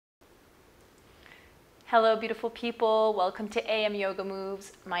Hello, beautiful people. Welcome to AM Yoga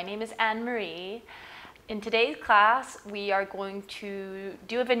Moves. My name is Anne-Marie. In today's class, we are going to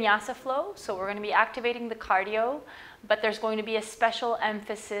do a vinyasa flow. So we're going to be activating the cardio, but there's going to be a special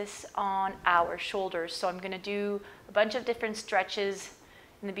emphasis on our shoulders. So I'm going to do a bunch of different stretches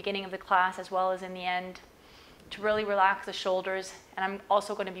in the beginning of the class as well as in the end to really relax the shoulders. And I'm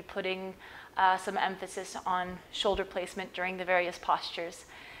also going to be putting some emphasis on shoulder placement during the various postures.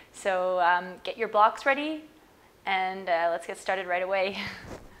 So get your blocks ready and let's get started right away.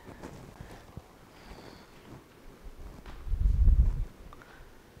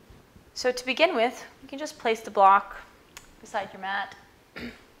 So to begin with, you can just place the block beside your mat.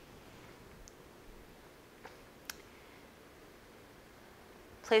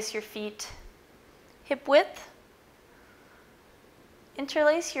 Place your feet hip width.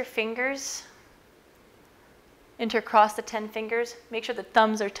 Interlace your fingers. Intercross the 10 fingers. Make sure the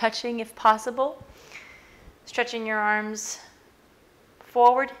thumbs are touching if possible. Stretching your arms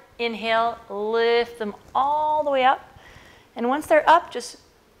forward. Inhale, lift them all the way up. And once they're up, just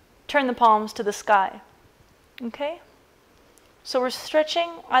turn the palms to the sky. Okay? So we're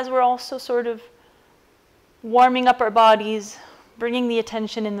stretching as we're also sort of warming up our bodies, bringing the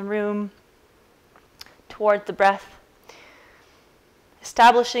attention in the room toward the breath.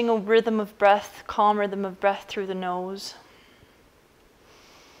 Establishing a rhythm of breath, calm rhythm of breath through the nose.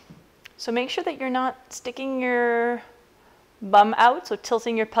 So make sure that you're not sticking your bum out, so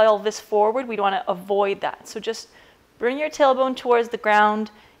tilting your pelvis forward. We want to avoid that. So just bring your tailbone towards the ground,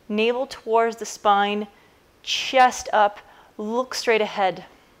 navel towards the spine, chest up, look straight ahead.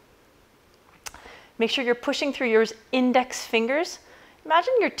 Make sure you're pushing through your index fingers.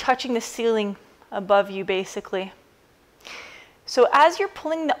 Imagine you're touching the ceiling above you, basically. So as you're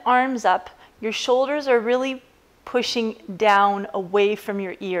pulling the arms up, your shoulders are really pushing down away from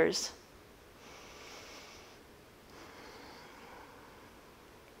your ears.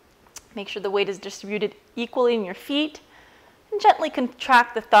 Make sure the weight is distributed equally in your feet, and gently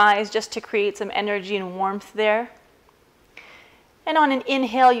contract the thighs just to create some energy and warmth there. And on an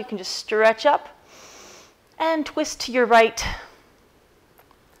inhale, you can just stretch up and twist to your right.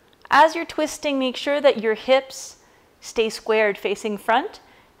 As you're twisting, make sure that your hips stay squared facing front,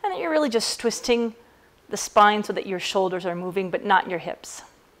 and that you're really just twisting the spine so that your shoulders are moving, but not your hips.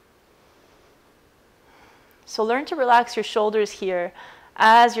 So learn to relax your shoulders here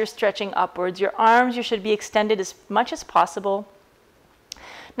as you're stretching upwards. Your arms, you should be extended as much as possible.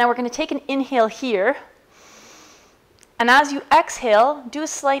 Now we're going to take an inhale here, and as you exhale, do a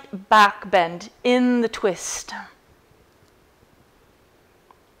slight back bend in the twist.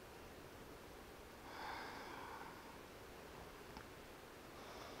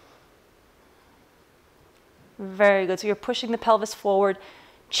 Very good. So you're pushing the pelvis forward,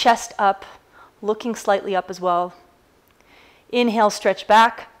 chest up, looking slightly up as well. Inhale, stretch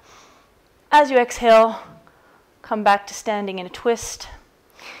back. As you exhale, come back to standing in a twist.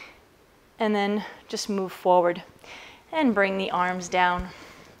 And then just move forward and bring the arms down.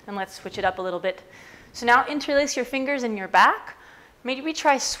 And let's switch it up a little bit. So now interlace your fingers in your back. Maybe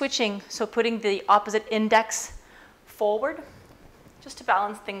try switching, so putting the opposite index forward, just to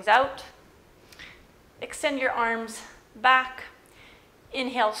balance things out. Extend your arms back.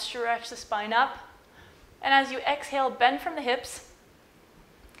 Inhale, stretch the spine up. And as you exhale, bend from the hips.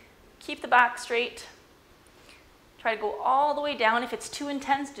 Keep the back straight. Try to go all the way down. If it's too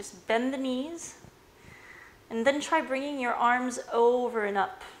intense, just bend the knees. And then try bringing your arms over and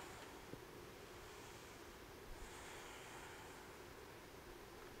up.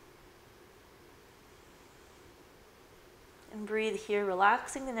 And breathe here,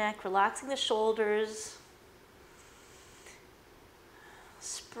 relaxing the neck, relaxing the shoulders.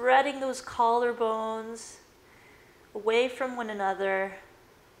 Spreading those collarbones away from one another.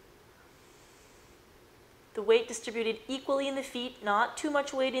 The weight distributed equally in the feet, not too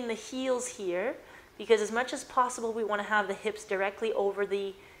much weight in the heels here, because as much as possible we want to have the hips directly over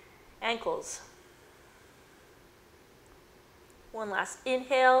the ankles. One last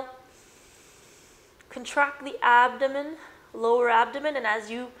inhale. Contract the abdomen, lower abdomen, and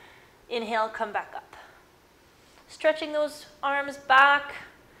as you inhale, come back up. Stretching those arms back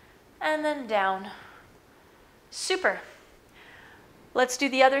and then down. Super. Let's do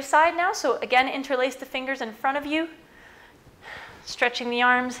the other side now. So again, interlace the fingers in front of you. Stretching the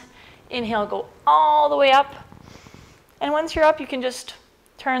arms. Inhale, go all the way up. And once you're up, you can just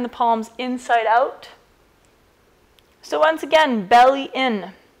turn the palms inside out. So once again, belly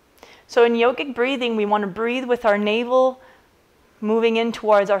in. So in yogic breathing, we want to breathe with our navel moving in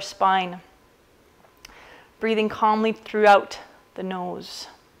towards our spine. Breathing calmly throughout the nose.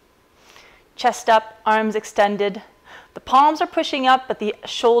 chest up, arms extended. The palms are pushing up, but the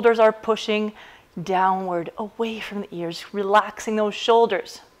shoulders are pushing downward, away from the ears, relaxing those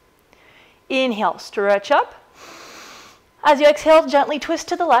shoulders. Inhale, stretch up. As you exhale, gently twist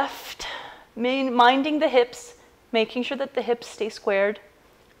to the left, minding the hips, making sure that the hips stay squared,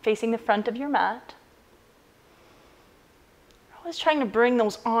 facing the front of your mat. Always trying to bring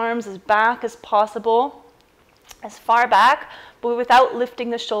those arms as back as possible, as far back, but without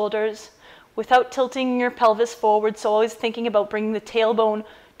lifting the shoulders, without tilting your pelvis forward, so always thinking about bringing the tailbone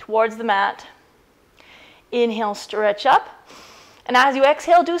towards the mat. Inhale, stretch up. And as you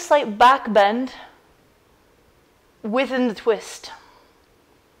exhale, do a slight back bend within the twist.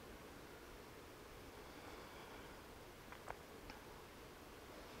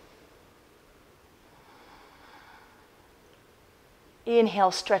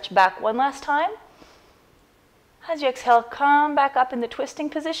 Inhale, stretch back one last time. As you exhale, come back up in the twisting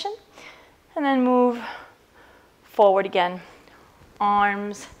position. And then move forward again.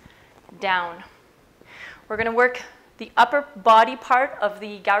 Arms down. We're going to work the upper body part of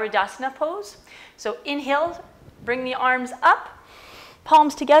the Garudasana pose. So inhale, bring the arms up,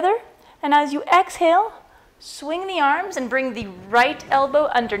 palms together. And as you exhale, swing the arms and bring the right elbow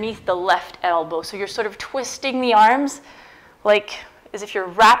underneath the left elbow. So you're sort of twisting the arms like as if you're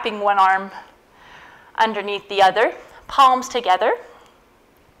wrapping one arm underneath the other, palms together.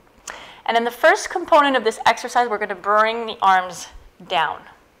 And in the first component of this exercise, we're going to bring the arms down.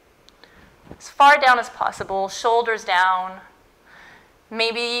 As far down as possible, shoulders down.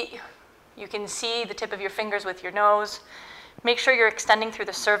 Maybe you can see the tip of your fingers with your nose. Make sure you're extending through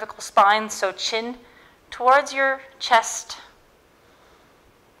the cervical spine, so chin towards your chest.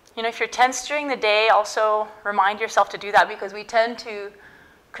 You know, if you're tense during the day, also remind yourself to do that because we tend to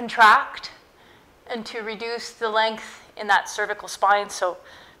contract and to reduce the length in that cervical spine. So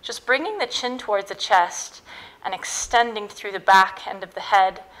just bringing the chin towards the chest and extending through the back end of the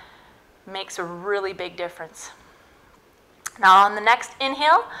head makes a really big difference. Now on the next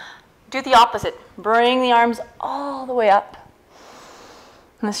inhale, do the opposite. Bring the arms all the way up.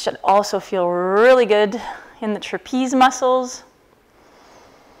 And this should also feel really good in the trapeze muscles.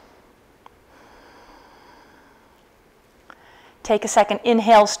 Take a second,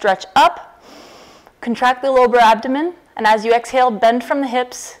 inhale, stretch up. Contract the lower abdomen. And as you exhale, bend from the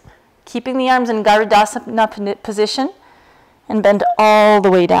hips, keeping the arms in Garudasana position, and bend all the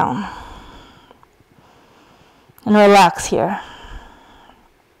way down. And relax here.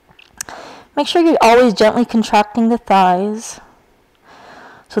 Make sure you're always gently contracting the thighs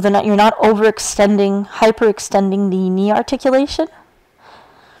so that you're not overextending, hyperextending the knee articulation.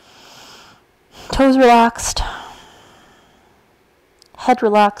 Toes relaxed. Head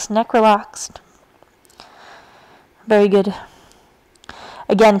relaxed, neck relaxed. Very good.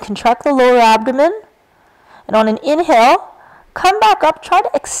 Again, contract the lower abdomen. And on an inhale, come back up, try to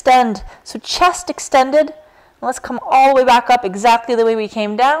extend. So chest extended. Let's come all the way back up exactly the way we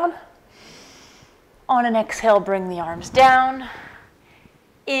came down. On an exhale, bring the arms down.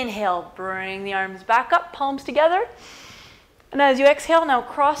 Inhale, bring the arms back up, palms together. And as you exhale, now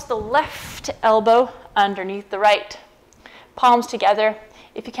cross the left elbow underneath the right. Palms together.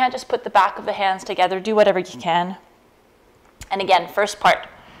 If you can't just put the back of the hands together, do whatever you can. And again, first part.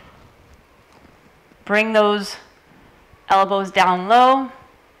 Bring those elbows down low.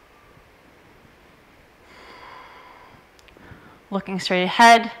 Looking straight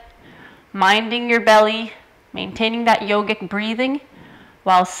ahead. Minding your belly. Maintaining that yogic breathing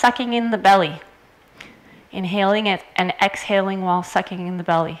while sucking in the belly. Inhaling it and exhaling while sucking in the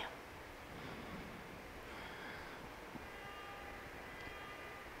belly.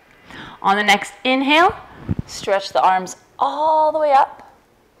 On the next inhale, stretch the arms all the way up.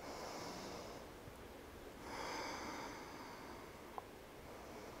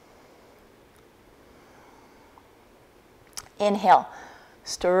 Inhale,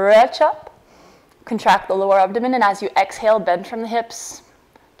 stretch up, contract the lower abdomen, and as you exhale, bend from the hips,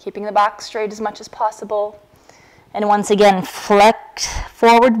 keeping the back straight as much as possible. And once again, flex,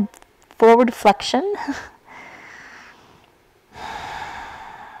 forward flexion.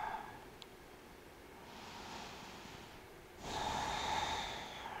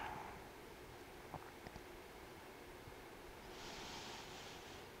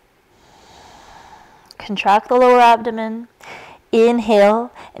 Contract the lower abdomen,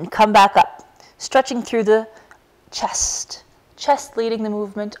 inhale, and come back up, stretching through the chest leading the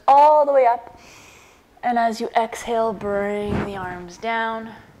movement all the way up. And as you exhale, bring the arms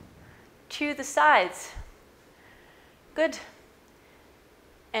down to the sides. Good.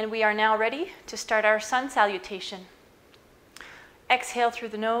 And we are now ready to start our sun salutation. Exhale through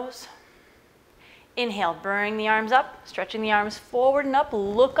the nose. Inhale, bring the arms up, stretching the arms forward and up,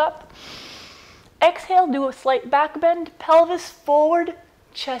 look up. Exhale, do a slight back bend, pelvis forward,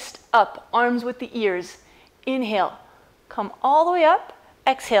 chest up, arms with the ears. Inhale, come all the way up.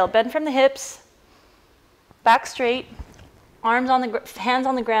 Exhale, bend from the hips, back straight, hands on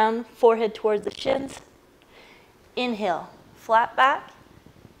the ground, forehead towards the shins. Inhale, flat back,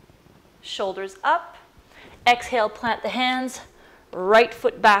 shoulders up. Exhale, plant the hands, right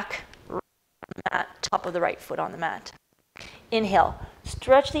foot back, mat, top of the right foot on the mat. Inhale,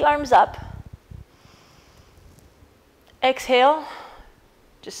 stretch the arms up. Exhale,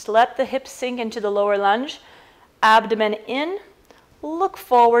 just let the hips sink into the lower lunge. Abdomen in, look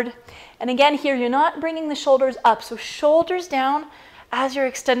forward. And again here, you're not bringing the shoulders up, so shoulders down as you're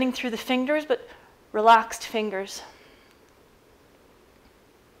extending through the fingers, but relaxed fingers.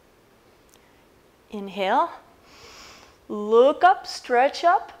 Inhale, look up, stretch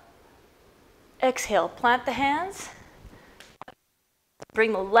up. Exhale, plant the hands.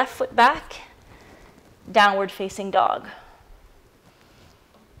 Bring the left foot back, downward facing dog.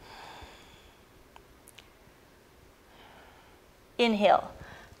 Inhale,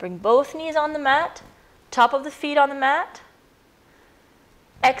 bring both knees on the mat, top of the feet on the mat.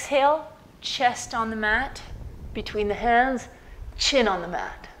 Exhale, chest on the mat, between the hands, chin on the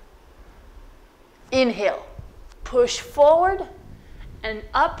mat. Inhale, push forward and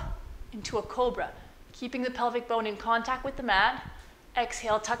up into a cobra, keeping the pelvic bone in contact with the mat.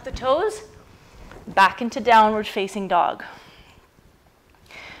 Exhale, tuck the toes, back into downward facing dog.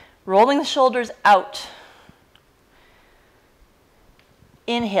 Rolling the shoulders out.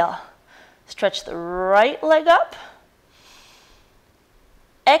 Inhale, stretch the right leg up.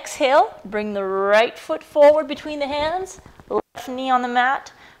 Exhale, bring the right foot forward between the hands, left knee on the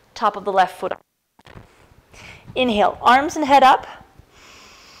mat, top of the left foot. Inhale, arms and head up.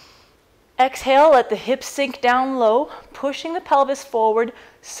 Exhale, let the hips sink down low, pushing the pelvis forward,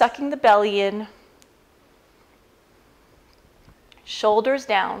 sucking the belly in. Shoulders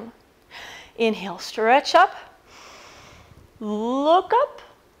down. Inhale, stretch up. Look up.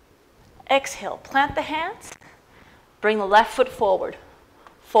 Exhale, plant the hands. Bring the left foot forward.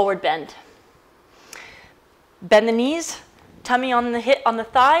 Forward bend. Bend the knees, tummy on the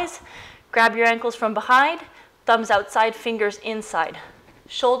thighs. Grab your ankles from behind. Thumbs outside, fingers inside.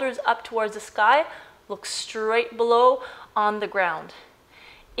 Shoulders up towards the sky. Look straight below on the ground.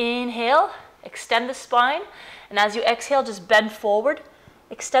 Inhale, extend the spine. And as you exhale, just bend forward.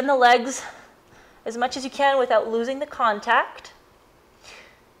 Extend the legs as much as you can without losing the contact.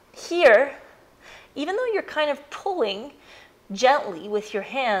 Here, even though you're kind of pulling gently with your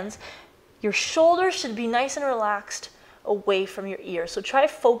hands, your shoulders should be nice and relaxed away from your ears. So try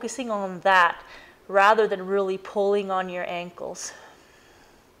focusing on that rather than really pulling on your ankles.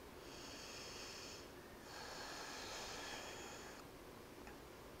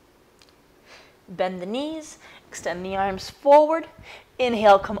 Bend the knees, extend the arms forward.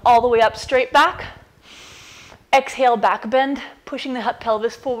 Inhale, come all the way up, straight back. Exhale, back bend, pushing the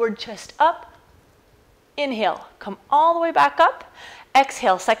pelvis forward, chest up. Inhale, come all the way back up.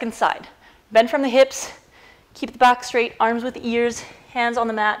 Exhale, second side. Bend from the hips, keep the back straight, arms with ears, hands on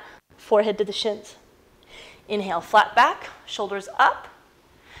the mat, forehead to the shins. Inhale, flat back, shoulders up.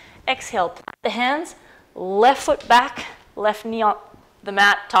 Exhale, plant the hands, left foot back, left knee on the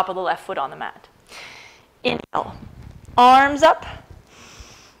mat, top of the left foot on the mat. Inhale, arms up.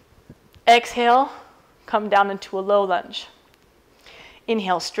 Exhale, come down into a low lunge.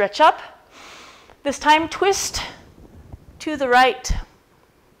 Inhale, stretch up. This time, twist to the right.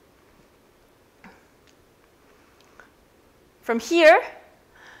 From here,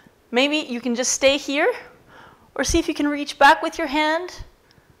 maybe you can just stay here, or see if you can reach back with your hand,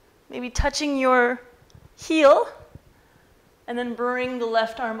 maybe touching your heel, and then bring the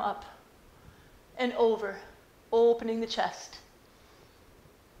left arm up and over, opening the chest.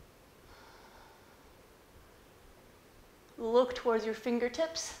 Look towards your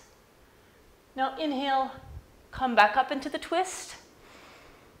fingertips. Now inhale, come back up into the twist.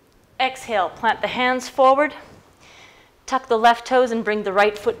 Exhale, plant the hands forward. Tuck the left toes and bring the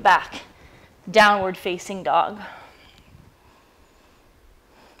right foot back. Downward facing dog.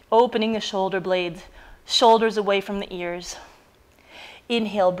 Opening the shoulder blades, shoulders away from the ears.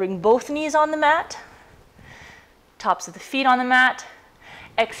 Inhale, bring both knees on the mat. Tops of the feet on the mat.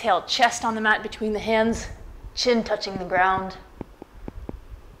 Exhale, chest on the mat between the hands, chin touching the ground.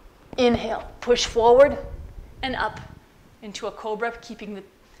 Inhale, push forward and up into a cobra, keeping the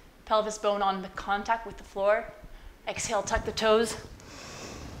pelvis bone on the contact with the floor. Exhale, tuck the toes.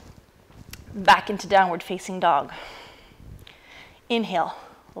 Back into downward facing dog. Inhale,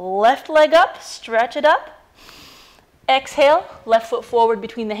 left leg up, stretch it up. Exhale, left foot forward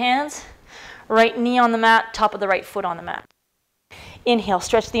between the hands, right knee on the mat, top of the right foot on the mat. Inhale,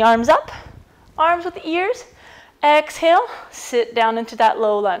 stretch the arms up, arms with the ears. Exhale, sit down into that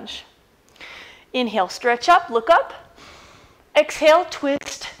low lunge. Inhale, stretch up, look up. Exhale,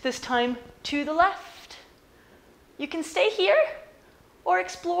 twist, this time to the left. You can stay here or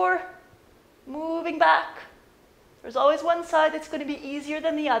explore moving back. There's always one side that's going to be easier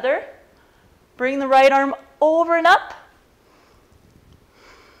than the other. Bring the right arm over and up.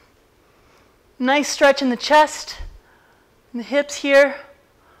 Nice stretch in the chest, and the hips here.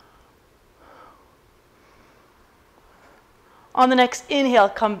 On the next inhale,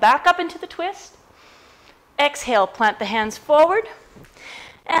 come back up into the twist. Exhale, plant the hands forward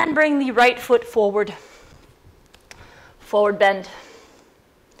and bring the right foot forward. Forward bend.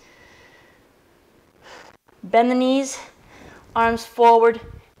 Bend the knees, arms forward.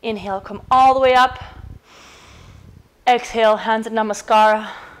 Inhale, come all the way up. Exhale, hands in namaskara.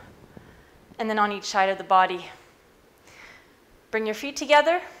 And then on each side of the body. Bring your feet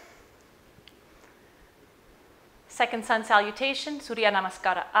together. Second sun salutation, Surya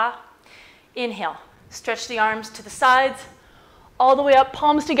Namaskara A. Inhale, stretch the arms to the sides, all the way up,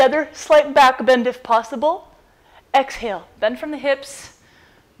 palms together, slight back bend if possible. Exhale, bend from the hips,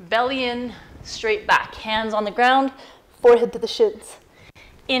 belly in, straight back, hands on the ground, forehead to the shins.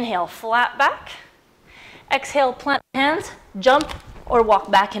 Inhale, flat back. Exhale, plant hands, jump or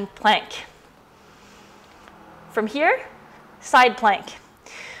walk back in plank. From here, side plank.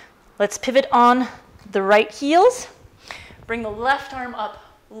 Let's pivot on the right heels. Bring the left arm up,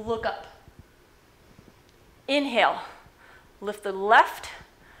 look up. Inhale, lift the left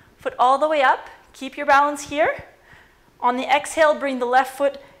foot all the way up. Keep your balance here. On the exhale, bring the left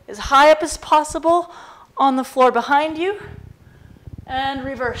foot as high up as possible on the floor behind you. And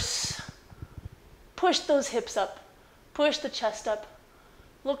reverse. Push those hips up. Push the chest up.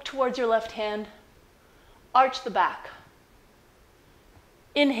 Look towards your left hand. Arch the back.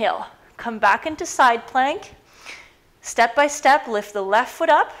 Inhale, come back into side plank. Step by step, lift the left foot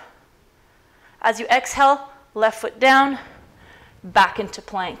up. As you exhale, left foot down, back into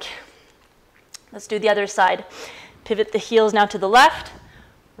plank. Let's do the other side. Pivot the heels now to the left.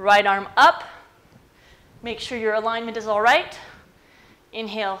 Right arm up. Make sure your alignment is all right.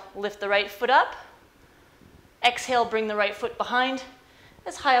 Inhale, lift the right foot up. Exhale, bring the right foot behind,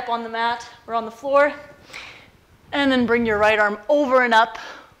 as high up on the mat or on the floor. And then bring your right arm over and up,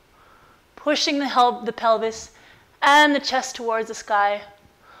 pushing the pelvis and the chest towards the sky.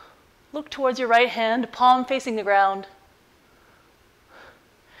 Look towards your right hand, palm facing the ground.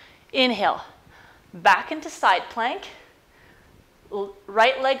 Inhale, back into side plank.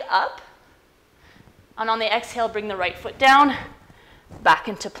 Right leg up. And on the exhale, bring the right foot down, back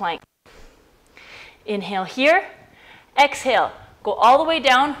into plank. Inhale here. Exhale, go all the way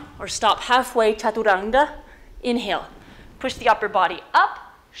down or stop halfway, chaturanga. Inhale, push the upper body up,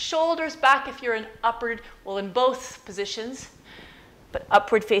 shoulders back if you're in upward, well in both positions, but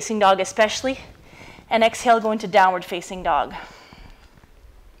upward facing dog especially. And exhale, go into downward facing dog.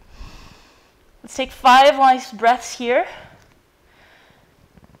 Let's take 5 nice breaths here.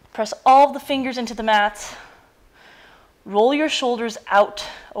 Press all of the fingers into the mat. Roll your shoulders out,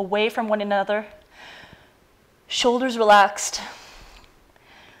 away from one another. Shoulders relaxed.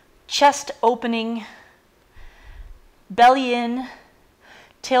 Chest opening. Belly in.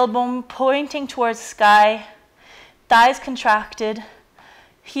 Tailbone pointing towards the sky. Thighs contracted.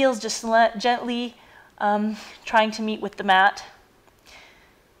 Heels just gently trying to meet with the mat.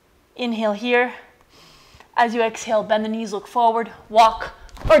 Inhale here. As you exhale, bend the knees, look forward, walk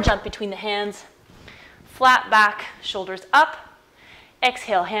or jump between the hands. Flat back, shoulders up.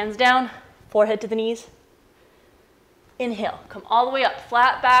 Exhale, hands down, forehead to the knees. Inhale, come all the way up,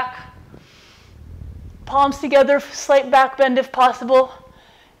 flat back. Palms together, slight back bend if possible.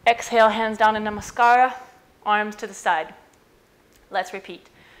 Exhale, hands down in namaskara, arms to the side. Let's repeat.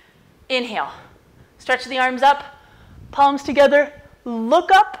 Inhale, stretch the arms up, palms together,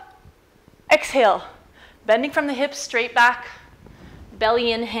 look up. Exhale, bending from the hips, straight back,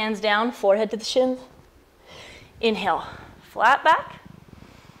 belly in, hands down, forehead to the shins. Inhale, flat back.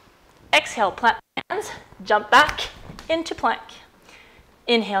 Exhale, plant hands, jump back into plank.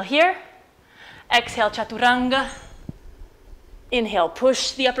 Inhale here. Exhale, chaturanga. Inhale,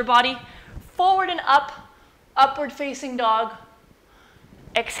 push the upper body forward and up, upward facing dog.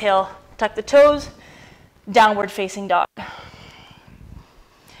 Exhale, tuck the toes, downward facing dog.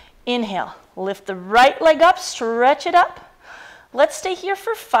 Inhale, lift the right leg up, stretch it up. Let's stay here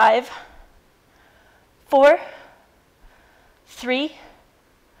for 5, 4, 3,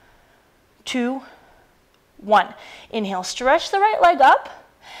 2, 1. Inhale, stretch the right leg up.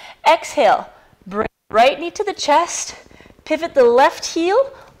 Exhale, bring right knee to the chest. Pivot the left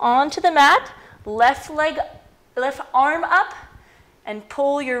heel onto the mat. Left arm up, and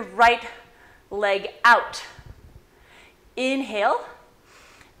pull your right leg out. Inhale.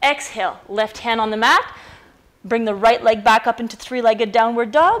 Exhale, left hand on the mat. Bring the right leg back up into three-legged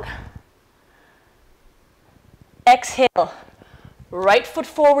downward dog. Exhale, right foot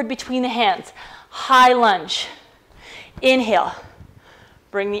forward between the hands. High lunge. Inhale,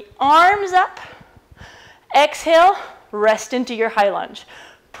 bring the arms up. Exhale, rest into your high lunge.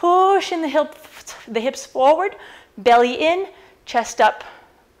 Push in the hips forward, belly in, chest up.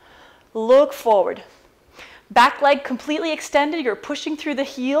 Look forward. Back leg completely extended, you're pushing through the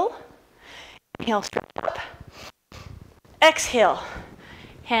heel. Inhale, stretch up. Exhale,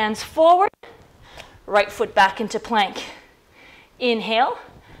 hands forward, right foot back into plank. Inhale,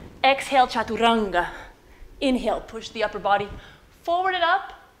 exhale, chaturanga. Inhale, push the upper body forward and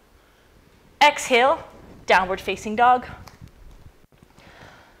up. Exhale, downward facing dog.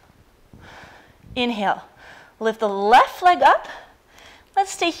 Inhale, lift the left leg up.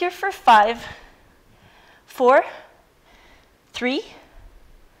 Let's stay here for 5, 4, 3,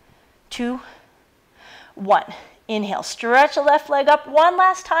 2, 1. Inhale, stretch the left leg up one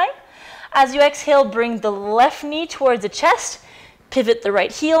last time. As you exhale, bring the left knee towards the chest. Pivot the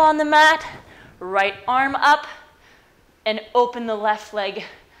right heel on the mat. Right arm up. And open the left leg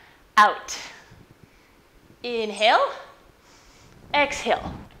out. Inhale.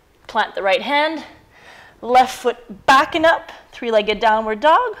 Exhale. Plant the right hand. Left foot back and up. Three-legged downward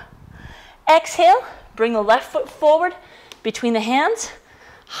dog. Exhale. Bring the left foot forward between the hands.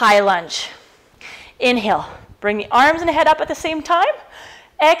 High lunge. Inhale. Bring the arms and the head up at the same time.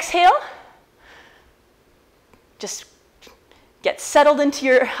 Exhale. Just get settled into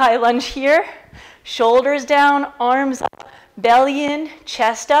your high lunge here. Shoulders down, arms up, belly in,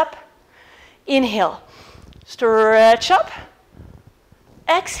 chest up. Inhale. Stretch up.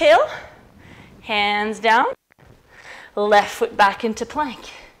 Exhale. Hands down. Left foot back into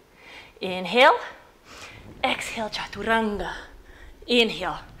plank. Inhale. Exhale, chaturanga.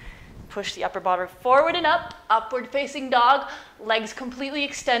 Inhale. Push the upper body forward and up. Upward facing dog. Legs completely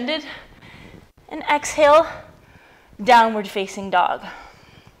extended. And exhale, downward facing dog.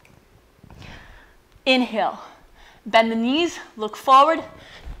 Inhale. Bend the knees. Look forward.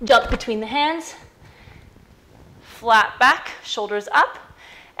 Jump between the hands. Flat back. Shoulders up.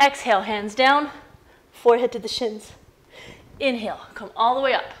 Exhale, hands down. Forehead to the shins. Inhale. Come all the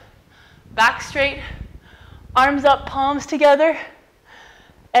way up. Back straight. Arms up, palms together.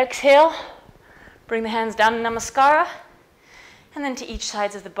 Exhale. Bring the hands down in Namaskara. And then to each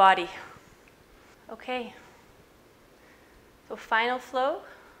sides of the body. Okay. So final flow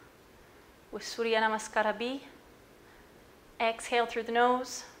with Surya Namaskara B. Exhale through the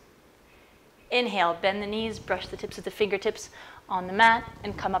nose. Inhale, bend the knees, brush the tips of the fingertips on the mat,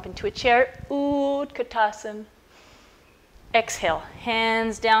 and come up into a chair. Utkatasana. Exhale,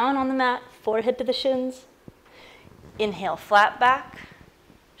 hands down on the mat, forehead to the shins. Inhale, flat back,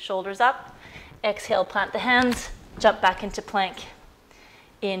 shoulders up. Exhale, plant the hands, jump back into plank.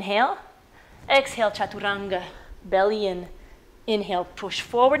 Inhale. Exhale, chaturanga, belly in. Inhale, push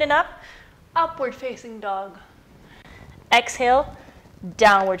forward and up, upward facing dog. Exhale,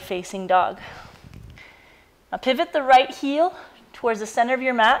 downward facing dog. Now pivot the right heel towards the center of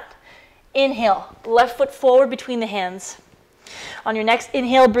your mat. Inhale, left foot forward between the hands. On your next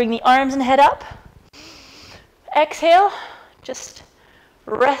inhale, bring the arms and head up. Exhale, just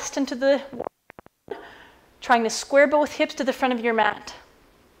rest into the trying to square both hips to the front of your mat.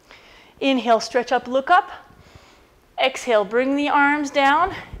 Inhale, stretch up, look up. Exhale, bring the arms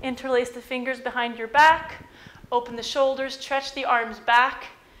down, interlace the fingers behind your back, open the shoulders, stretch the arms back.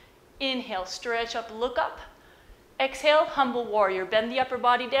 Inhale, stretch up, look up. Exhale, humble warrior, bend the upper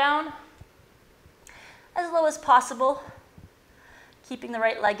body down as low as possible, keeping the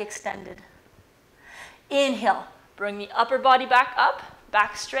right leg extended. Inhale, bring the upper body back up,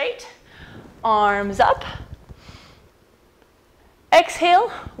 back straight, arms up.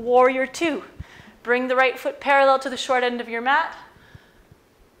 Exhale, warrior two. Bring the right foot parallel to the short end of your mat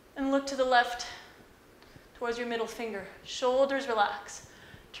and look to the left towards your middle finger. Shoulders relax.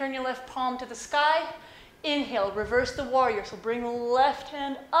 Turn your left palm to the sky. Inhale, reverse the warrior. So bring the left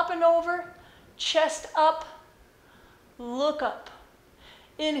hand up and over, chest up, look up.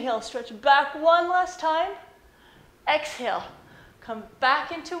 Inhale, stretch back one last time. Exhale, come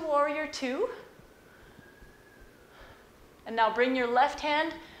back into warrior two. And now bring your left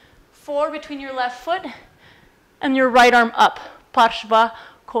hand forward between your left foot and your right arm up. Parshva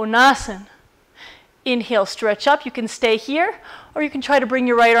Konasana. Inhale, stretch up. You can stay here, or you can try to bring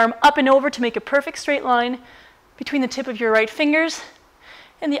your right arm up and over to make a perfect straight line between the tip of your right fingers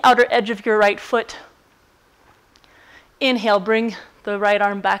and the outer edge of your right foot. Inhale, bring the right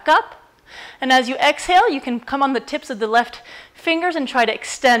arm back up. And as you exhale, you can come on the tips of the left fingers and try to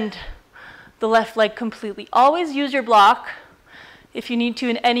extend the left leg completely. Always use your block if you need to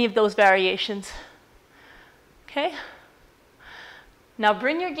in any of those variations. Okay? Now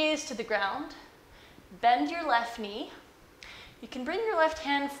bring your gaze to the ground. Bend your left knee. You can bring your left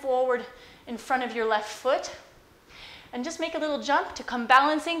hand forward in front of your left foot and just make a little jump to come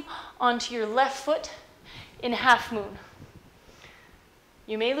balancing onto your left foot in half moon.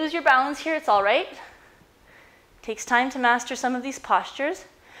 You may lose your balance here, it's all right. It takes time to master some of these postures.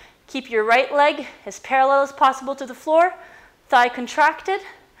 Keep your right leg as parallel as possible to the floor, thigh contracted.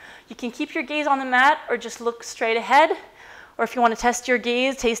 You can keep your gaze on the mat or just look straight ahead. Or if you want to test your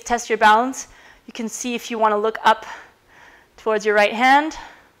gaze, test your balance, you can see if you want to look up towards your right hand.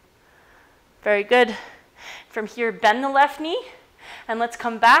 Very good. From here, bend the left knee, and let's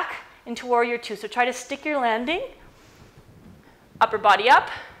come back into Warrior Two. So try to stick your landing. Upper body up,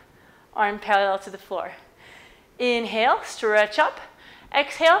 arm parallel to the floor. Inhale, stretch up.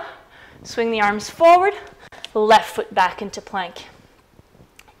 Exhale, swing the arms forward, left foot back into plank.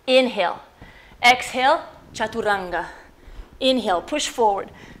 Inhale, exhale, chaturanga. Inhale, push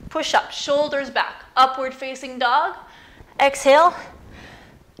forward, push up, shoulders back, upward facing dog. Exhale,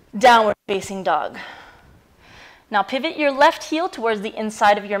 downward facing dog. Now pivot your left heel towards the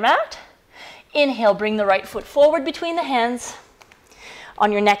inside of your mat. Inhale, bring the right foot forward between the hands.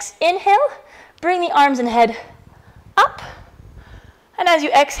 On your next inhale, bring the arms and head up. And as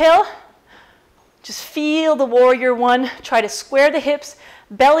you exhale, just feel the Warrior One. Try to square the hips,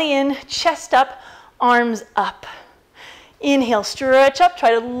 belly in, chest up, arms up. Inhale, stretch up, try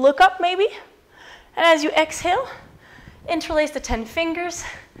to look up maybe. And as you exhale, interlace the 10 fingers,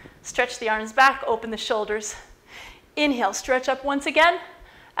 stretch the arms back, open the shoulders. Inhale, stretch up once again.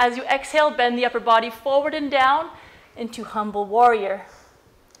 As you exhale, bend the upper body forward and down into Humble Warrior.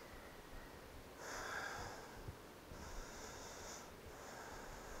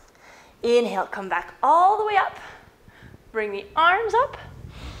 Inhale, come back all the way up. Bring the arms up.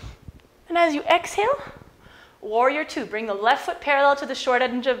 And as you exhale, Warrior Two. Bring the left foot parallel to the short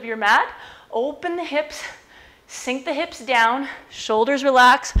edge of your mat. Open the hips. Sink the hips down. Shoulders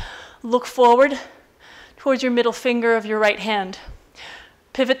relax. Look forward towards your middle finger of your right hand.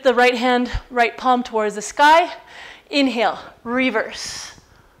 Pivot the right hand, right palm towards the sky. Inhale, reverse.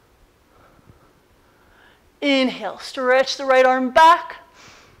 Inhale, stretch the right arm back.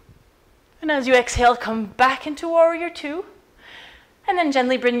 And as you exhale, come back into Warrior Two. And then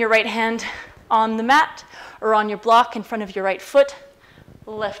gently bring your right hand on the mat or on your block in front of your right foot.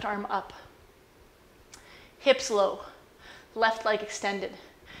 Left arm up. Hips low. Left leg extended.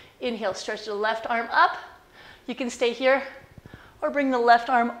 Inhale, stretch the left arm up. You can stay here or bring the left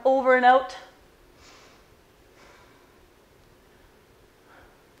arm over and out.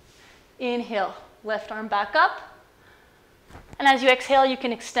 Inhale, left arm back up. And as you exhale, you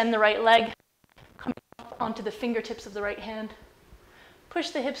can extend the right leg, coming up onto the fingertips of the right hand.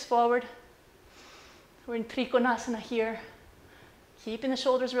 Push the hips forward. We're in Trikonasana here. Keeping the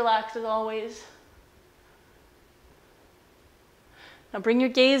shoulders relaxed as always. Now bring your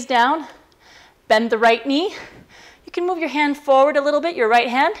gaze down. Bend the right knee. You can move your hand forward a little bit, your right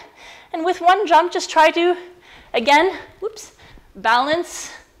hand. And with one jump, just try to, again,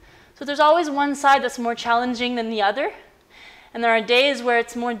 balance. So there's always one side that's more challenging than the other. And there are days where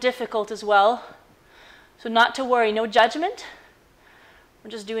it's more difficult as well. So not to worry, no judgment.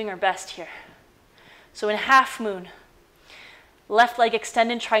 We're just doing our best here. So in half moon, left leg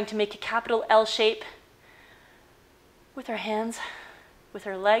extended, trying to make a capital L shape with our hands, with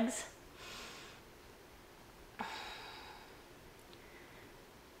our legs.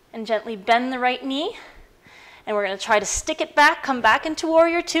 And gently bend the right knee. And we're going to try to stick it back, come back into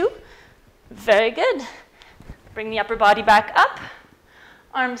Warrior Two. Very good. Bring the upper body back up.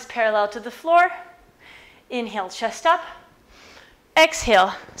 Arms parallel to the floor. Inhale, chest up.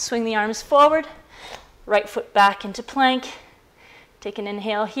 Exhale, swing the arms forward. Right foot back into plank. Take an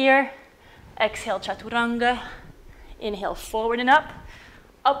inhale here. Exhale, chaturanga. Inhale, forward and up.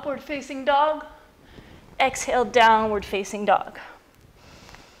 Upward facing dog. Exhale, downward facing dog.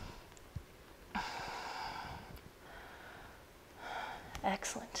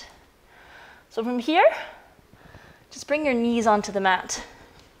 Excellent. So from here, just bring your knees onto the mat.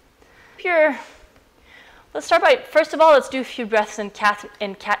 Let's start by, first of all, let's do a few breaths in cat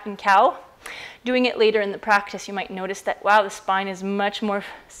and cow. Doing it later in the practice, you might notice that, wow, the spine is much more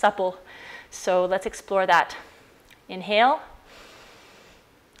supple. So let's explore that. Inhale.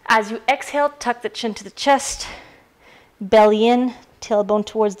 As you exhale, tuck the chin to the chest, belly in, tailbone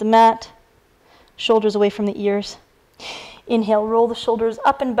towards the mat, shoulders away from the ears. Inhale, roll the shoulders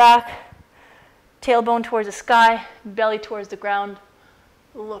up and back, tailbone towards the sky, belly towards the ground,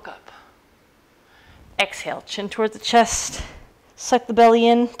 look up. Exhale, chin towards the chest, suck the belly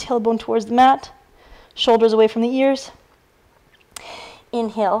in, tailbone towards the mat, shoulders away from the ears.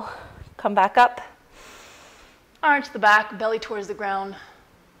 Inhale, come back up, arch the back, belly towards the ground.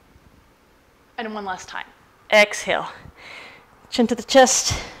 And one last time. Exhale, chin to the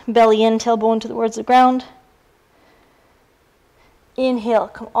chest, belly in, tailbone towards the ground. Inhale,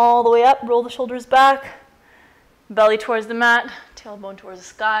 come all the way up, roll the shoulders back, belly towards the mat, tailbone towards the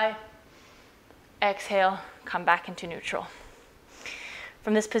sky. Exhale, come back into neutral.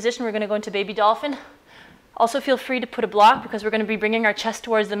 From this position, we're going to go into baby dolphin. Also feel free to put a block because we're going to be bringing our chest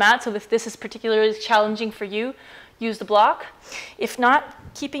towards the mat. So if this is particularly challenging for you, use the block. If not,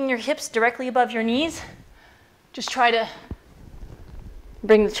 keeping your hips directly above your knees, just try to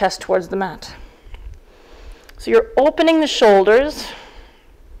bring the chest towards the mat. So you're opening the shoulders.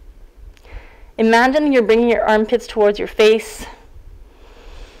 Imagine you're bringing your armpits towards your face.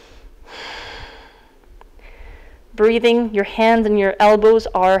 Breathing, your hands and your elbows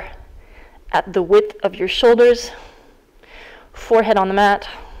are at the width of your shoulders. Forehead on the mat.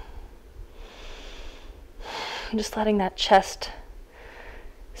 Just letting that chest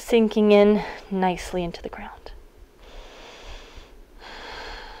sinking in nicely into the ground.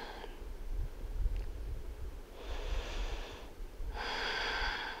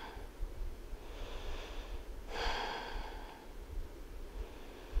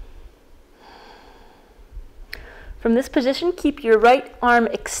 From this position, keep your right arm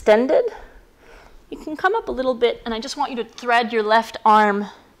extended. You can come up a little bit, and I just want you to thread your left arm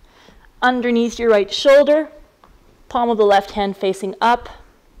underneath your right shoulder, palm of the left hand facing up,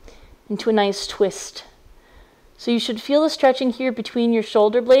 into a nice twist. So you should feel the stretching here between your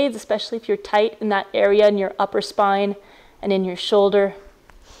shoulder blades, especially if you're tight in that area in your upper spine and in your shoulder.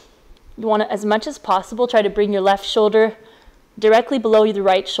 You want to, as much as possible, try to bring your left shoulder directly below the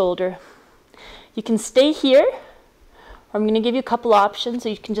right shoulder. You can stay here, or I'm going to give you a couple options. So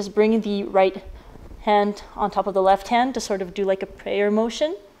you can just bring the right hand on top of the left hand to sort of do like a prayer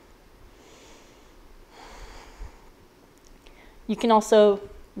motion. You can also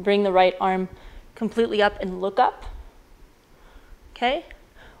bring the right arm completely up and look up, okay?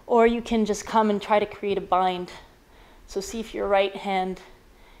 Or you can just come and try to create a bind. So see if your right hand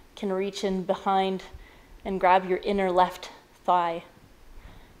can reach in behind and grab your inner left thigh.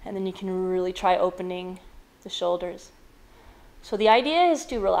 And then you can really try opening the shoulders. So the idea is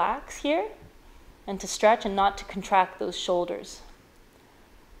to relax here and to stretch and not to contract those shoulders.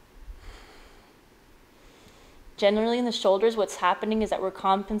 Generally in the shoulders, what's happening is that we're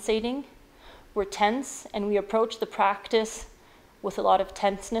compensating, we're tense, and we approach the practice with a lot of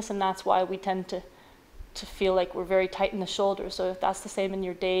tenseness, and that's why we tend to feel like we're very tight in the shoulders. So if that's the same in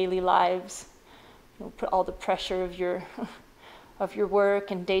your daily lives, you know, put all the pressure of your of your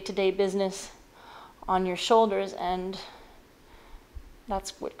work and day-to-day business on your shoulders, and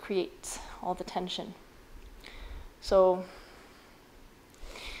that's what creates all the tension. So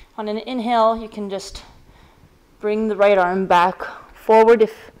on an inhale, you can just bring the right arm back forward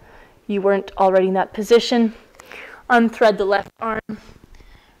if you weren't already in that position. Unthread the left arm,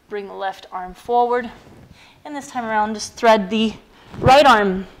 bring the left arm forward, and this time around just thread the right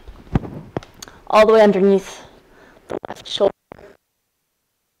arm all the way underneath the left shoulder.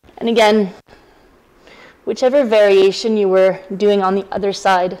 And again, whichever variation you were doing on the other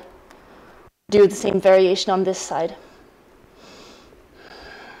side, do the same variation on this side.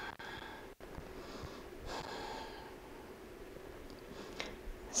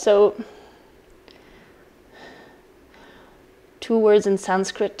 So, two words in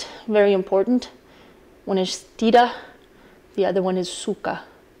Sanskrit, very important. One is sthira, the other one is sukha.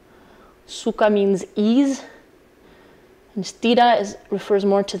 Sukha means ease, and sthira refers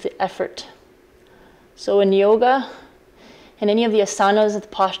more to the effort. So in yoga, and any of the asanas, the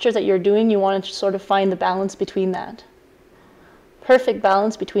postures that you're doing, you want to sort of find the balance between that. Perfect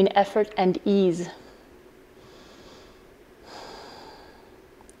balance between effort and ease.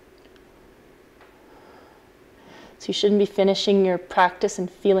 So you shouldn't be finishing your practice and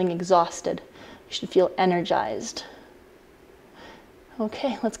feeling exhausted. You should feel energized.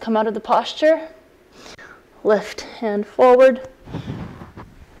 Okay, let's come out of the posture. Left hand forward.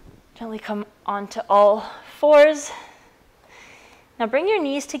 Gently come onto all fours. Now bring your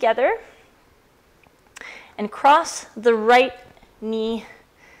knees together and cross the right knee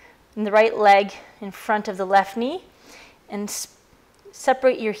and the right leg in front of the left knee and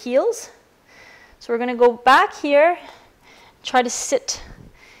separate your heels. So we're going to go back here, try to sit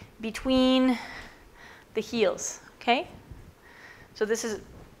between the heels, okay? So this is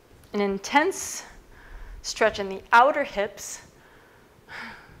an intense stretch in the outer hips.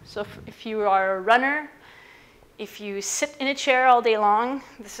 So if you are a runner, if you sit in a chair all day long,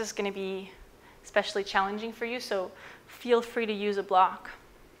 this is going to be especially challenging for you, so feel free to use a block.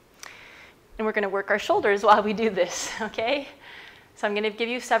 And we're going to work our shoulders while we do this, okay? So I'm going to give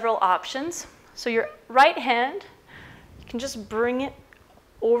you several options. So your right hand, you can just bring it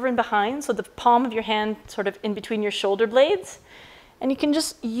over and behind, so the palm of your hand sort of in between your shoulder blades. And you can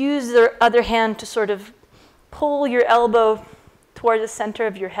just use the other hand to sort of pull your elbow toward the center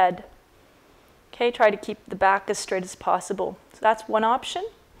of your head. Okay, try to keep the back as straight as possible. So that's one option.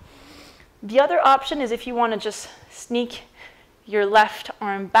 The other option is if you want to just sneak your left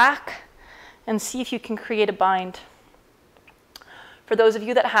arm back and see if you can create a bind. For those of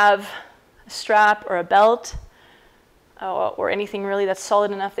you that have a strap or a belt or anything really that's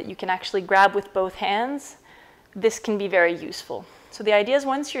solid enough that you can actually grab with both hands, this can be very useful. So the idea is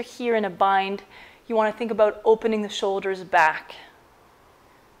once you're here in a bind, you want to think about opening the shoulders back.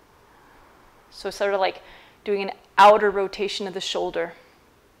 So sort of like doing an outer rotation of the shoulder.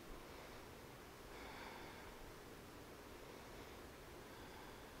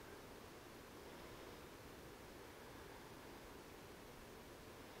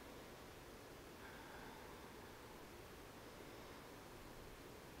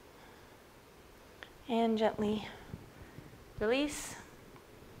 And gently release.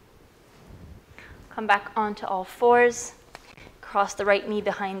 Come back onto all fours. Cross the right knee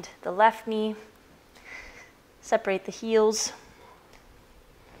behind the left knee. Separate the heels.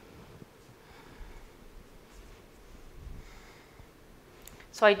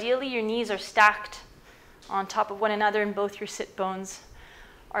 So ideally your knees are stacked on top of one another and both your sit bones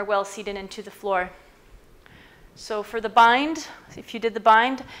are well seated into the floor. So for the bind, if you did the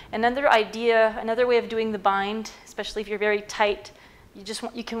bind, another way of doing the bind, especially if you're very tight,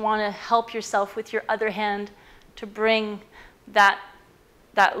 you can want to help yourself with your other hand to bring that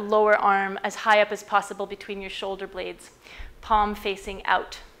lower arm as high up as possible between your shoulder blades, palm facing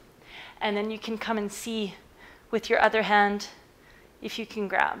out. And then you can come and see with your other hand if you can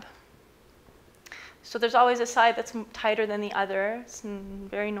grab. So there's always a side that's tighter than the other. It's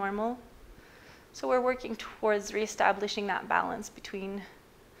very normal. So we're working towards reestablishing that balance between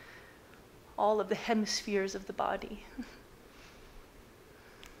all of the hemispheres of the body.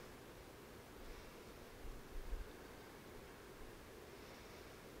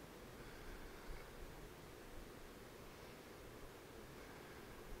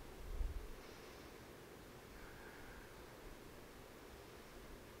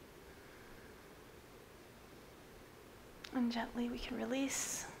 And gently we can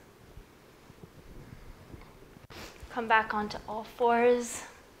release. Come back onto all fours.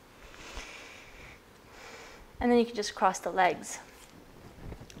 And then you can just cross the legs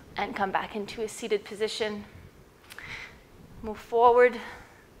and come back into a seated position. Move forward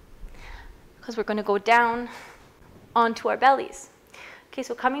because we're going to go down onto our bellies. Okay,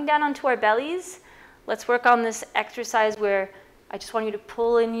 so coming down onto our bellies, let's work on this exercise where I just want you to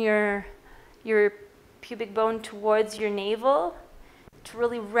pull in your pubic bone towards your navel to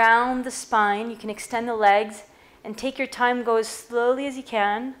really round the spine. You can extend the legs and take your time, go as slowly as you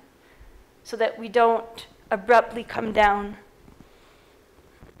can so that we don't abruptly come down.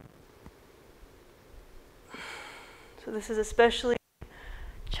 So this is especially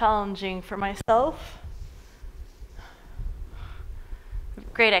challenging for myself.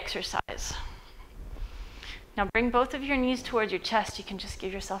 Great exercise. Now bring both of your knees towards your chest. You can just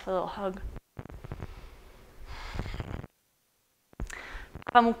give yourself a little hug.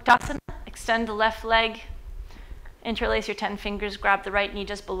 Pamuktasana, extend the left leg. Interlace your 10 fingers, grab the right knee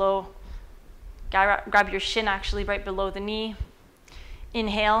just below. Grab your shin actually right below the knee.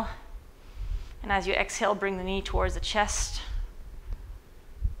 Inhale. And as you exhale, bring the knee towards the chest.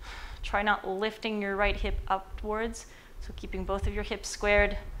 Try not lifting your right hip upwards. So keeping both of your hips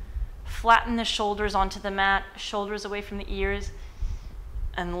squared. Flatten the shoulders onto the mat, shoulders away from the ears.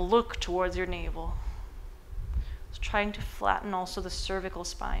 And look towards your navel. So trying to flatten also the cervical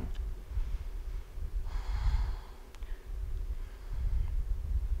spine.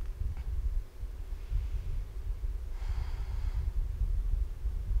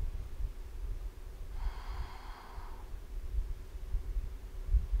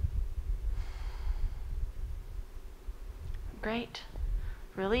 Great.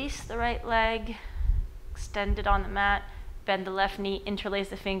 Release the right leg. Extend it on the mat, bend the left knee, interlace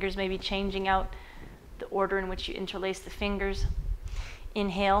the fingers, maybe changing out the order in which you interlace the fingers.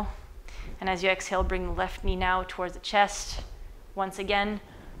 Inhale, and as you exhale, bring the left knee now towards the chest. Once again,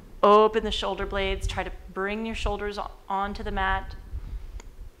 open the shoulder blades, try to bring your shoulders onto the mat.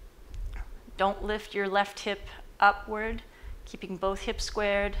 Don't lift your left hip upward, keeping both hips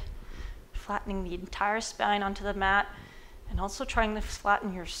squared, flattening the entire spine onto the mat, and also trying to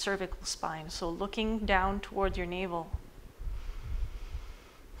flatten your cervical spine, so looking down towards your navel.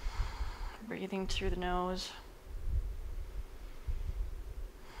 Breathing through the nose.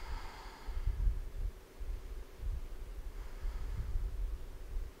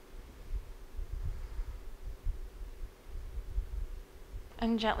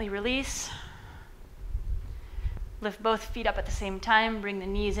 And gently release. Lift both feet up at the same time. Bring the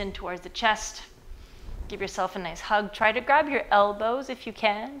knees in towards the chest. Give yourself a nice hug. Try to grab your elbows if you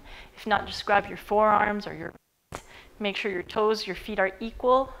can. If not, just grab your forearms or your wrists. Make sure your toes, your feet are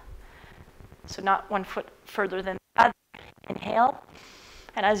equal. So not one foot further than the other. Inhale.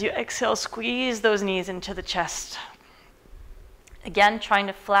 And as you exhale, squeeze those knees into the chest. Again, trying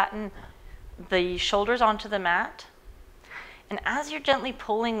to flatten the shoulders onto the mat. And as you're gently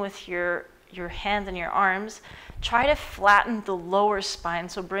pulling with your hands and your arms, try to flatten the lower spine.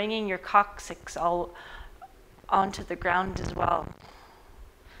 So bringing your coccyx all onto the ground as well.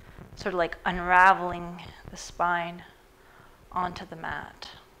 Sort of like unraveling the spine onto the mat.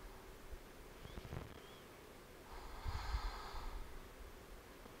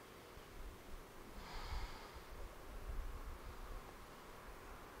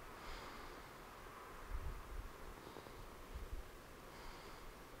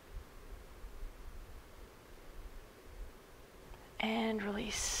 And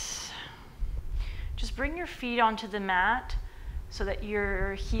release. Just bring your feet onto the mat so that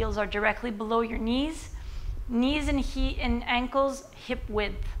your heels are directly below your knees. Knees and ankles hip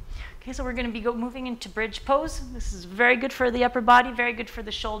width. Okay, so we're going to be moving into bridge pose. This is very good for the upper body, very good for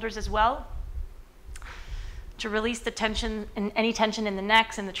the shoulders as well. To release the tension, and any tension in the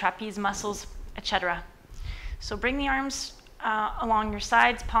necks and the trapeze muscles, etc. So bring the arms along your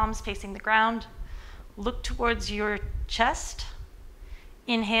sides, palms facing the ground. Look towards your chest.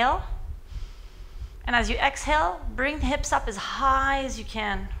 Inhale, and as you exhale, bring the hips up as high as you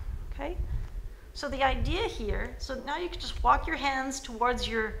can, okay? So the idea here, so now you can just walk your hands towards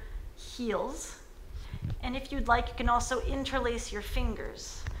your heels, and if you'd like, you can also interlace your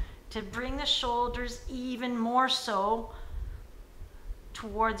fingers to bring the shoulders even more so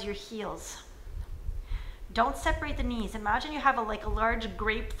towards your heels. Don't separate the knees. Imagine you have a large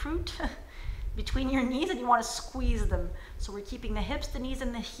grapefruit between your knees and you want to squeeze them. So we're keeping the hips, the knees,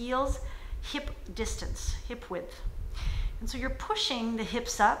 and the heels hip distance, hip width. And so you're pushing the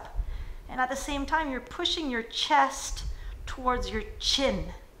hips up, and at the same time you're pushing your chest towards your chin,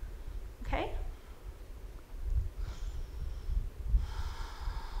 okay?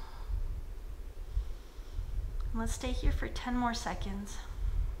 And let's stay here for 10 more seconds.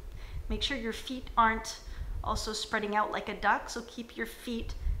 Make sure your feet aren't also spreading out like a duck, so keep your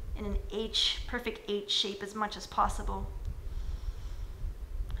feet in an H, perfect H shape as much as possible.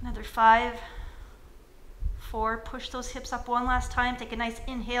 Another 5, 4, push those hips up one last time. Take a nice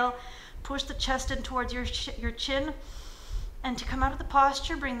inhale, push the chest in towards your chin. And to come out of the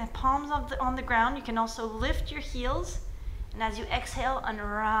posture, bring the palms on the ground. You can also lift your heels. And as you exhale,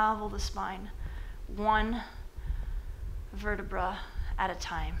 unravel the spine. One vertebra at a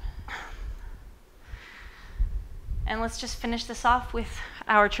time. And let's just finish this off with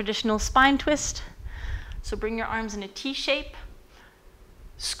our traditional spine twist. So bring your arms in a T shape.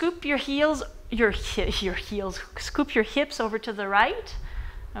 Scoop your heels, scoop your hips over to the right,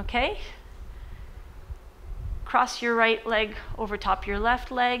 okay? Cross your right leg over top your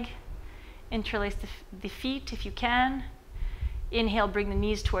left leg. Interlace the feet if you can. Inhale, bring the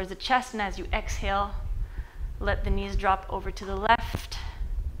knees towards the chest, and as you exhale, let the knees drop over to the left.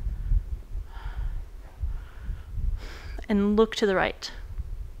 And look to the right.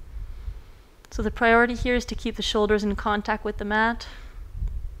 So the priority here is to keep the shoulders in contact with the mat.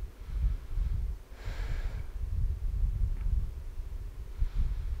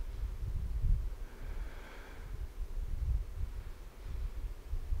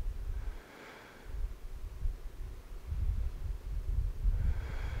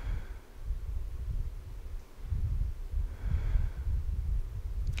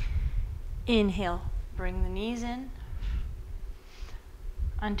 Inhale, bring the knees in.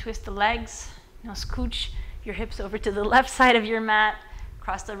 Untwist the legs. Now scooch your hips over to the left side of your mat.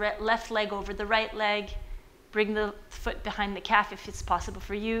 Cross the left leg over the right leg. Bring the foot behind the calf if it's possible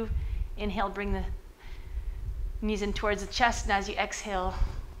for you. Inhale, bring the Knees in towards the chest, and as you exhale,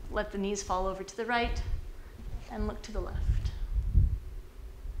 let the knees fall over to the right and look to the left.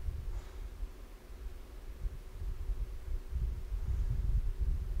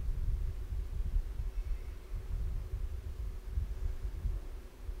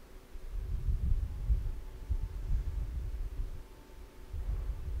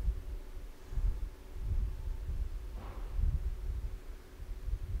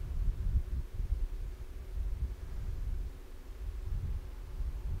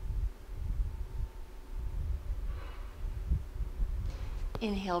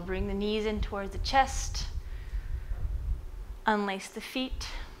 Inhale, bring the knees in towards the chest. Unlace the feet.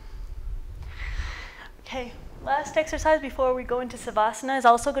 Okay, last exercise before we go into Savasana is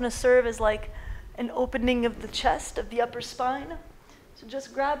also going to serve as like an opening of the chest, of the upper spine. So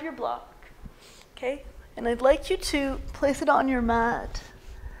just grab your block, okay? And I'd like you to place it on your mat.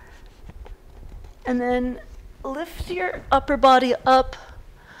 And then lift your upper body up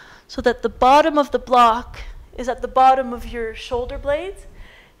so that the bottom of the block is at the bottom of your shoulder blades,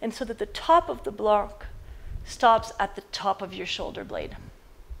 and so that the top of the block stops at the top of your shoulder blade.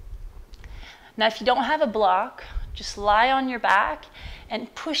 Now, if you don't have a block, just lie on your back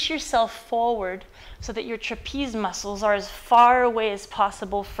and push yourself forward so that your trapeze muscles are as far away as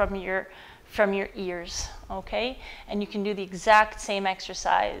possible from your ears, okay? And you can do the exact same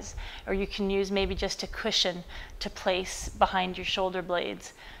exercise, or you can use maybe just a cushion to place behind your shoulder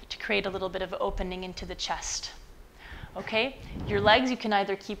blades to create a little bit of opening into the chest. Okay, your legs, you can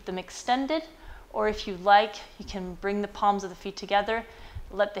either keep them extended, or if you like, you can bring the palms of the feet together,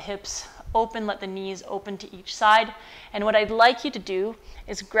 let the hips open, let the knees open to each side. And what I'd like you to do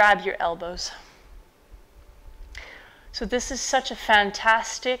is grab your elbows. So this is such a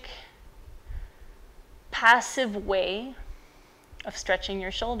fantastic, passive way of stretching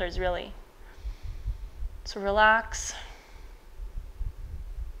your shoulders, really. So relax.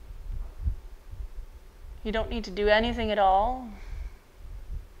 You don't need to do anything at all,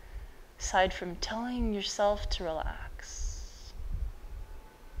 aside from telling yourself to relax,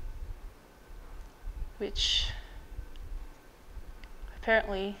 which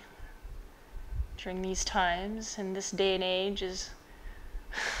apparently during these times, in this day and age, is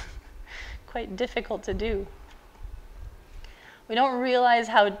quite difficult to do. We don't realize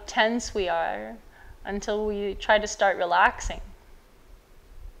how tense we are until we try to start relaxing.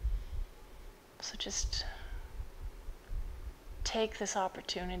 So just take this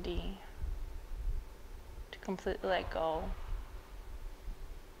opportunity to completely let go.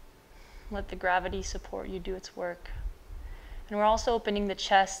 Let the gravity support you do its work. And we're also opening the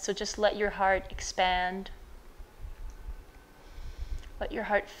chest, so just let your heart expand. Let your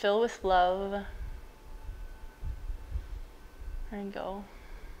heart fill with love. There you go.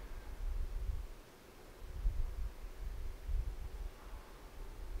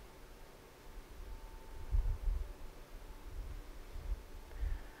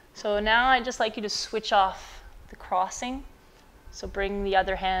 So now I'd just like you to switch off the crossing. So bring the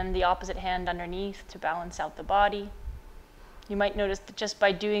other hand, the opposite hand underneath to balance out the body. You might notice that just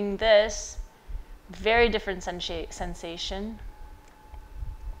by doing this, very different sensation.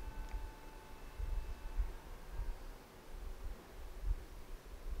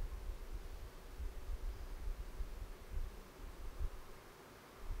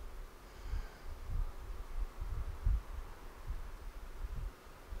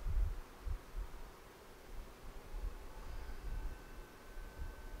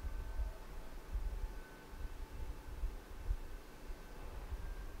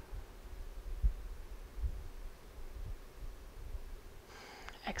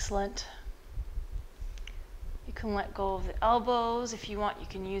 Excellent. You can let go of the elbows. If you want, you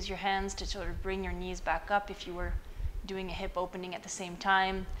can use your hands to sort of bring your knees back up if you were doing a hip opening at the same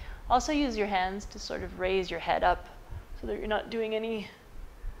time. Also use your hands to sort of raise your head up so that you're not doing any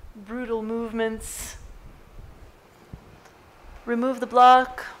brutal movements. Remove the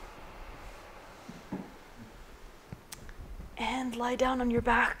block. And lie down on your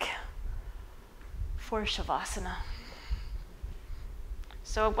back for Shavasana.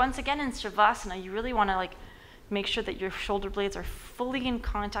 So once again in Shavasana, you really want to make sure that your shoulder blades are fully in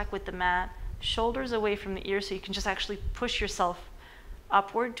contact with the mat, shoulders away from the ears, so you can just actually push yourself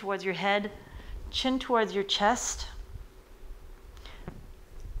upward towards your head, chin towards your chest,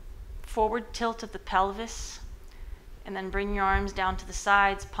 forward tilt of the pelvis, and then bring your arms down to the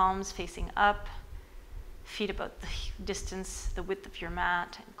sides, palms facing up, feet about the distance, the width of your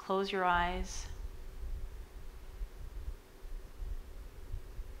mat, and close your eyes.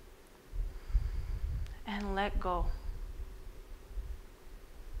 And let go.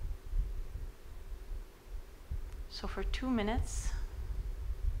 So for 2 minutes,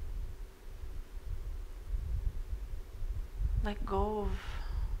 let go of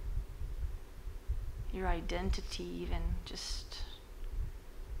your identity even, just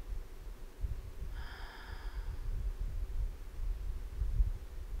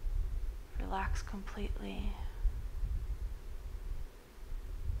relax completely.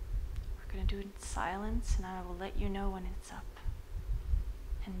 We're going to do it in silence, and I will let you know when it's up.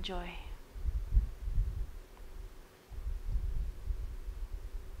 Enjoy.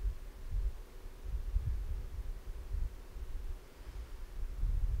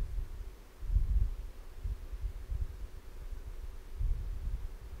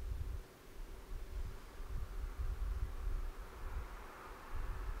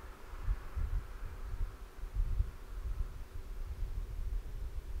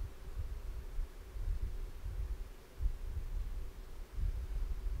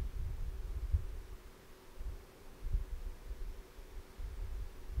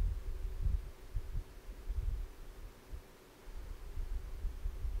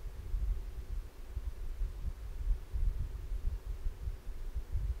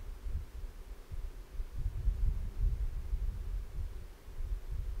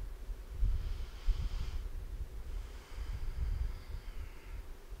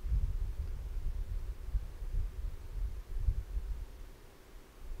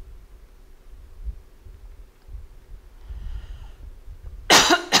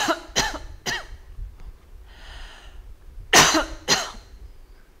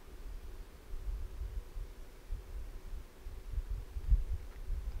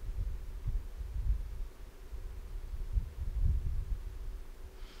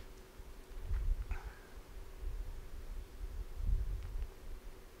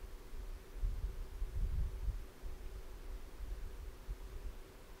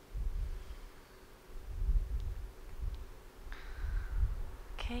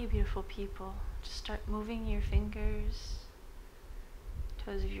 Okay, beautiful people, just start moving your fingers,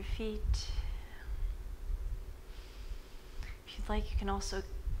 toes of your feet. If you'd like, you can also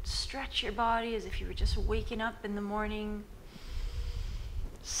stretch your body as if you were just waking up in the morning.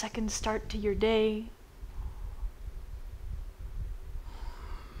 Second start to your day.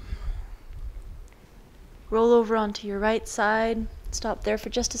 Roll over onto your right side. Stop there for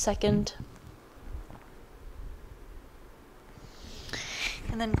just a second.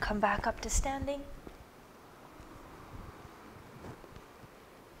 And then come back up to standing.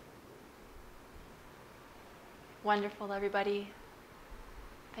 Wonderful, everybody.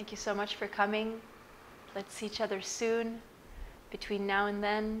 Thank you so much for coming. Let's see each other soon. Between now and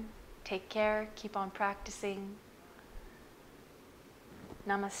then, take care, keep on practicing.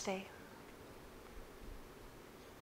 Namaste.